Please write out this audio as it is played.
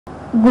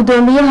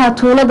gudoomiyaha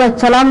tuulada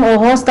Jalam oo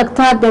hoos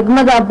tagta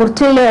degmada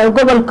Burtinle ee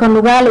gobolka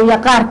Nugaal iyo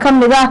qaar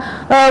kamid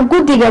ah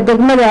gudiga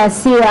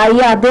degmadaasi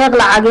ayaa deeq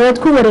lacageed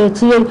ku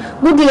wareejiyay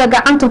gudiga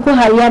gacanta ku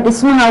haya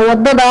dhismaha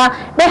wadada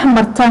dhex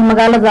marta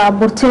magaalada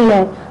Burtinle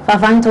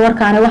faafahinta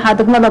warkaana waxa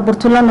degmada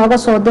Burtinle nooga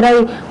soo diray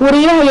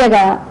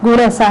wariyahayaga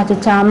Guulee Saaji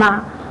Jaamac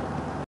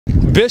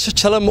beesha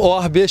Jalam oo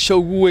ah beesha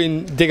ugu weyn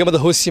degmada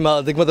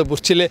hoosimaada degmada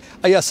Burtinle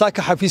ayaa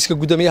saaka xafiiska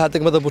gudoomiyaha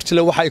degmada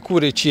Burtinle waxa ay ku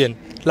wareejiyeen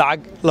lacag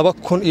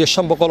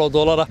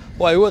 $2,500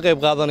 oo ay uga qayb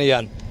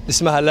qaadanayaan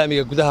dhismaha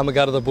laamiga gudaha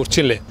magaalada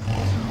Burtinle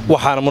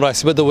waxaana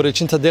munaasabada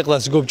wareejinta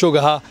deeqdaas goobjoog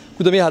ahaa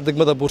gudoomiyaha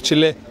degmada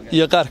Burtinle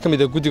iyo qaar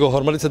kamid ah gudiga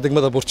horumarinta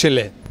degmada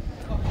Burtinle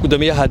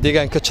gudoomiyaha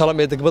deegaanka Jalam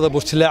ee degmada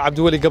Burtinle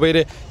Cabdiwali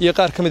Gabayre iyo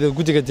qaar kamid ah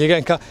gudiga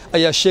deegaanka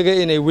ayaa sheegay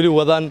inay wali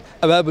wadaan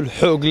abaabul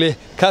xoog leh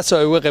kaas oo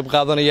ay uga qayb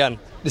qaadanayaan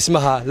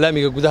dhismaha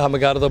laamiga gudaha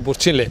magaalada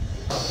Burtinle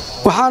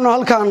waxaanu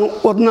halkaan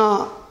wadnaa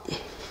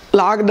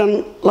lacag dhan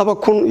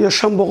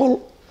 2,500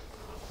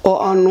 oo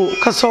aanu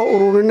ka soo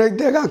ururinay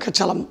deegaanka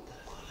Jalam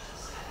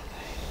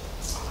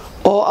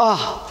oo ah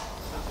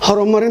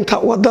horumarinta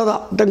wadada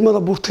degmada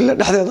Burtinle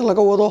dhexdeeda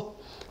laga wado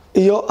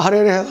iyo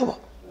hareeraheedaba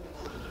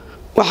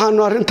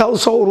waxaanu arinta u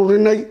soo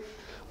ururinay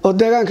oo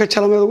deegaanka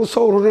Jalam ugu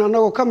soo ururinay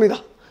anagoo kamid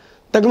ah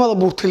degmada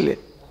Burtinle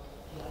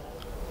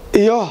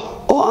iyo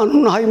oo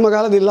aanu nahay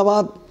magaaladii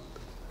labaad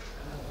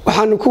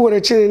waxaanu ku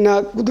wareejinaynaa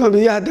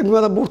gudoomiyaha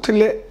degmada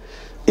Burtinle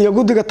iyo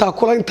gudiga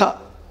taakulaynta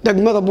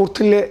degmada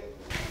Burtinle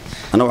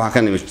أنا waxaan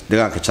ka nimid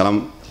deegaanka Jalam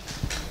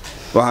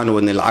waxaanu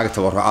wadnay lacag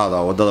tabarucaad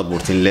ah wadada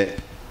Burtinle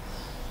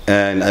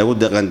ay u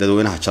deeqan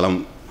dadweynaha Jalam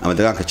ama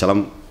deegaanka Jalam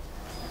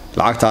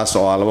lacagtaas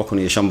oo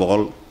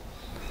 2,500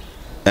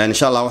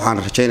 insha Allah waxaan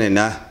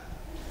rajaynaynaa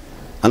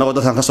anagoo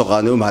dadkan ka soo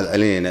qaadnay u mahad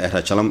celinaynaa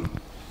ee Jalam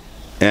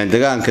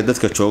deegaanka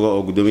dadka jooga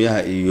oo gudoomiyaha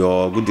iyo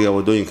gudiga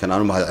wadooyinkan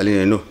aanu mahad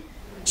celinayno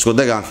isku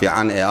deegaan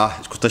fiican ee ah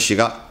isku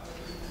tashiga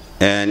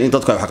in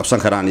dadku ay wax qabsan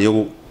karaan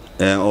iyagu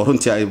oo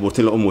runtii ay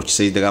Burtinle u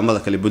muujisay deegaamada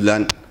kale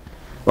Puntland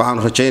waxaan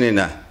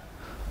rajaynaynaa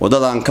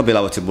wadadan ka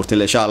bilaabatay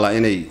Burtinle insha Allah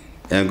inay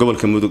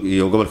gobolka Mudug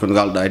iyo gobolka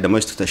Nugaal ay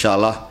dhameystirto insha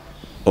Allah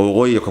oo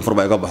waqooyi koonfur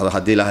bay uga baxdo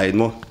hadii la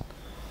haydmo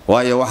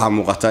waayo waxa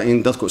muuqata in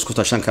dadku isku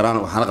tashan karaan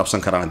waxana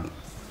qabsan karaan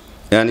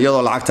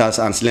iyadoo lacagtaas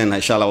aan isleenahay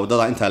insha Allah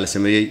wadada inta la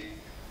sameeyay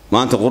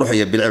maanta qurux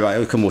iyo bilcib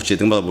ay ka muujiyay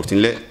degmada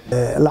Burtinle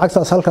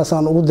lacagtaas halkaas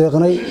aan ugu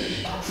deeqnay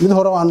mid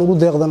hore aan ugu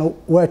deeqdan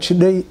waa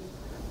jidhay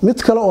mid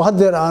kale oo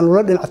hadeer aan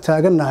ula dhinac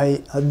taaganahay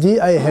hadii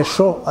ay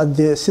hesho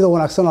hadii sida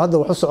wanaagsan oo hadda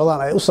wax u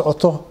socdaan ay u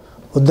socoto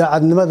oo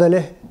daacadnimada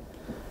leh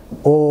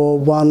oo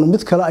baan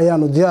mid kale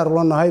ayaanu diyaar u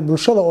lanahay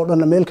bulshada oo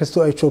dhan meel kasto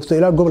ay joogto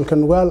ilaa gobolka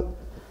Nugaal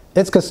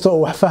cid kasto oo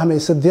wax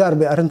fahmaysa diyaar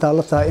bay arinta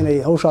la tahay inay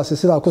hawshaasi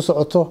sida ku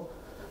socoto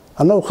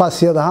annagu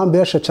qaasiyad ahaan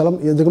beesha Jalam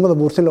iyo degmada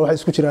Burtinle waxa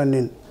isku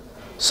jiraan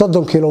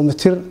 30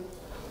 kilomitir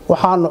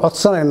waxaan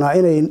codsanaynaa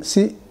inay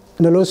si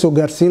naloo soo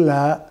gaarsiin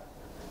lahaa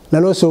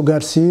naloo soo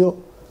gaarsiiyo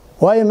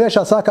waayo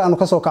meesha saaka aanu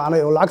ka soo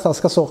kacnay oo lacagtaas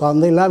ka soo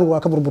qaadnay laamiga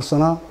waa ka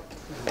burbursanaa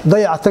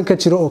dayactan ka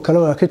jiro oo kale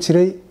waa ka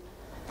jiray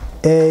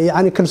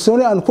yaani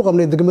kalsooni aan ku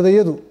qabnay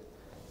degmadayadu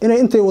inay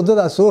intay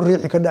wadada soo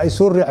riixi ka dhacay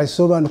soo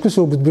riixayso baan ku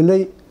soo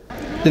gudbinay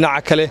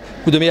dhinaca kale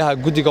gudoomiyaha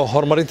gudiga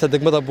horumarinta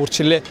degmada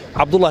Burtinle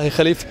Cabdullaahi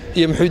Khaliif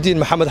iyo Maxuudiin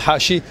Maxamed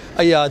Xaashi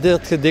ayaa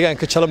dadka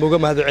deegaanka Jalam uga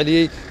mahad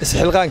celiyay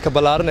isxilqaanka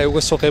balaaran ay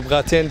uga soo qayb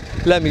qaateen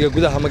laamiga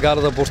gudaha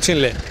magaalada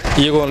Burtinle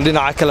iyagoo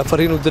dhinaca kale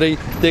fariin u diray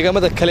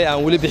deegaamada kale aan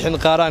wali bixin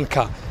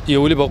qaaraanka iyo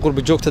waliba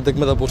qurba joogta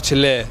degmada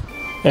Burtinle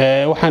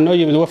waxaan oo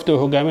yimid wafdi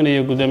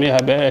hogaaminaya gudoomiyaha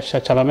beesha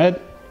Jalameed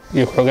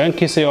iyo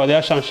xogaankiisa iyo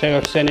odayaashan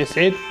sheegay Xuseen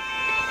Saciid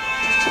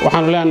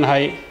waxaan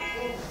leenahay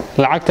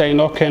lacagta ay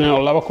noo keeneen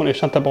oo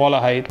 2,500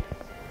 ahayd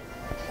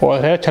oo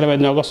reer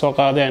Jalameed nooga soo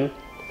qaadeen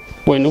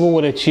way nagu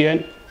wareejiyeen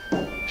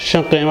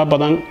shan qiimo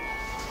badan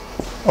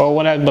oo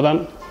wanaag badan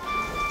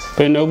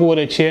bay noogu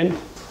wareejiyeen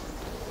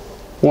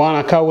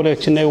waana ka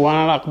wareejinay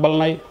waana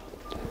aqbalnay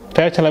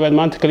reer Jalameed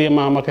maanta kaliya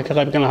ma marka ka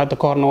qayb galan hadda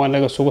ka horna waan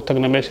laga sugu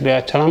tagnay meesha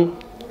Jalam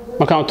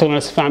markaan u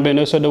tagnay si fiican bay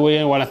noo soo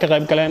dhaweeyeen waana ka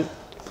qayb galeen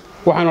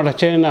waxaan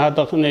rajaynaynaa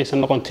hadda inaysan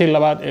noqontii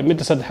labaad ee mid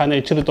saddexaad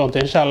ay jiri doonto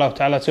insha Allah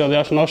taala si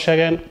odayaashu noo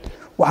sheegeen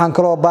waxaan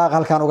kaloo baaq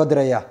halkaan uga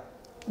dirayaa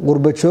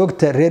qurba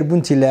joogta reer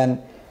Puntland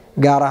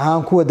gaar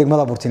ahaan kuwa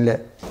degmada Burtinle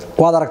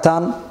waad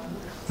aragtaan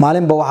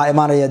maalinba waxa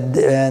imaanaya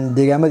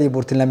deegaamadii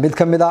Burtinle mid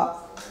kamid ah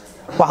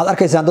waxaad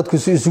arkaysaan dadku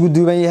isugu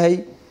duuban yahay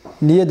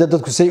niyada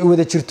dadku say u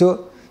wada jirto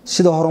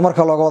sida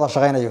horumarka looga wada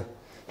shaqeynayo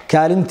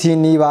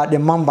kaalintiinii baa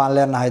dhiman baan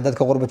leenahay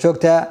dadka qurba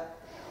joogta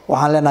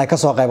waxaan leenahay ka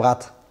soo qayb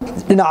qaata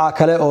dhinaca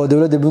kale oo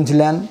dawladda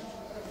Puntland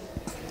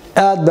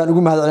aad baan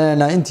ugu mahad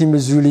celinaynaa intii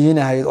mas'uuliyiin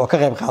ahayd oo ka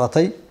qayb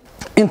qaadatay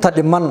inta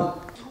dhiman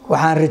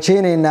waxaan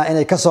rajaynaynaa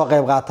inay ka soo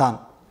qayb qaataan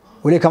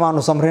wali kama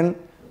aanu samrin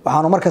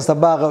waxaanu markasta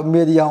baaqa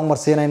meediyaha u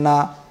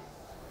marsiinaynaa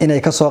inay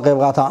ka soo qayb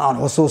qaataan aan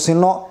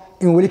xusuusino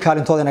in wali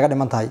kaalintooda inaga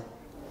dhiman tahay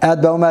aad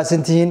baa u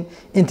mahadsantihiin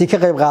intii ka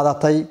qayb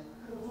qaadatay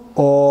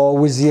oo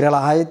wasiir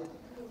lahayd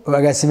oo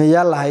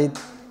agaasimayaal lahayd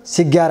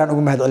si gaar ah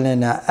ugu mahad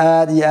celinaynaa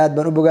aad iyo aad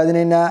baan u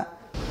bogaadinaynaa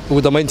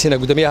ugu dambeyntiina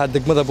gudoomiyaha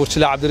degmada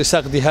Burtinle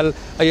Cabdirasaaq Dihal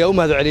ayaa u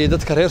mahad celiyay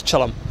dadka reer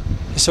Jalam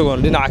isagoon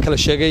dhinaca kale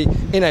sheegay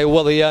in ay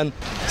wadayaan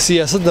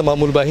siyaasadda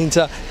maamul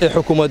baahinta ee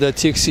xukuumadda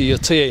Deeq iyo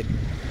Tayeyn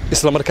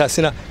isla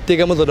markaasina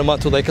deegaamada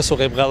dhamaantood ay ka soo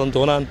qayb qaadan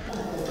doonaan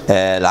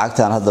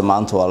lacagtan hadda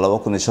maanta waa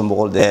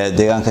 2500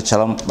 deegaanka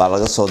Jalam baa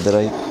laga soo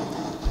diray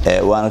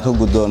waana ka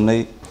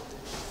gudoonay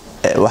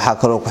waxa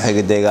kale oo ku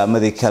xigay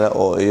deegaamadii kale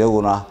oo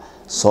iyaguna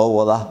soo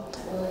wada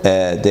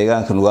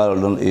deegaanka Nugaal oo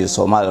dhan iyo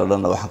Soomaaliya oo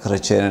dhan waxaan ka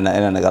rajaynaynaa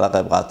inay nagala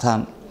qayb qaataan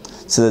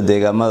sida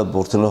deegaamada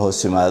Burtinle hoos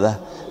yimaada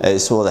ay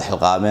isu wada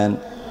xilqaameen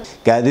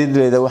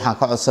gaadiidleyda waxaan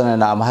ka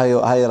codsanaynaa ama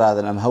ha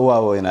yaraadeen ama ha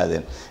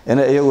waaweynaadeen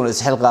inay iyaguna is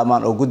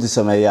xilqaamaan oo guddi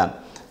sameeyaan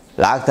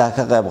lacagta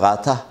ka qayb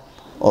qaata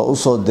oo u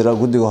soo dira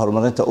guddiga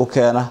horumarinta u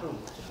keena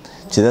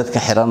jidadka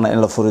xiranna in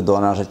la furi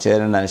doonaan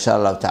rajaynayna insha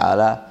Allah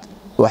taala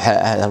waxa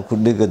ahayd halku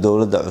dhiga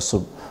dawladda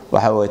cusub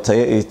waxa way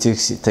Tayo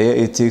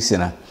iyo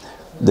Deeqsina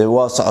de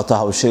waa socota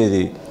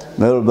hawsheedii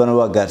meel walbana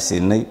waa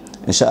gaarsiinay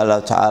insha Allah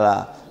taala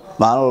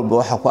maalin walba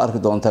waxa ku arki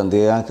doontaan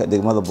deegaanka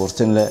degmada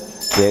Burtinle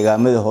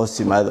deegaamada hoos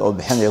yimaada oo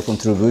bixinaya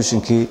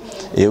contributionkii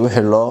iyo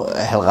wixii loo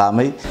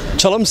xilqaamay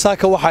Jalam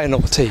saaka waxa ay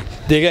noqotay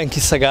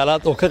deegaankii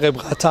sagaalaad oo ka qayb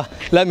qaata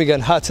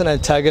laamigan haatan aan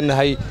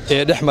taaganahay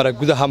ee dhexmara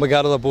gudaha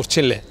magaalada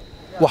Burtinle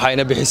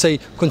waxayna bixisay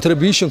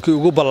contributionkii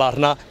ugu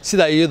ballaarnaa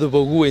sida iyaduba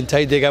ugu weyn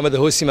tahay deegaamada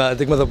hoos yimaada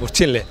degmada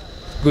Burtinle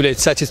guuleed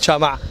Saacid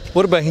Jaamac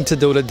warbaahinta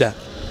dawladda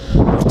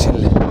Burtinle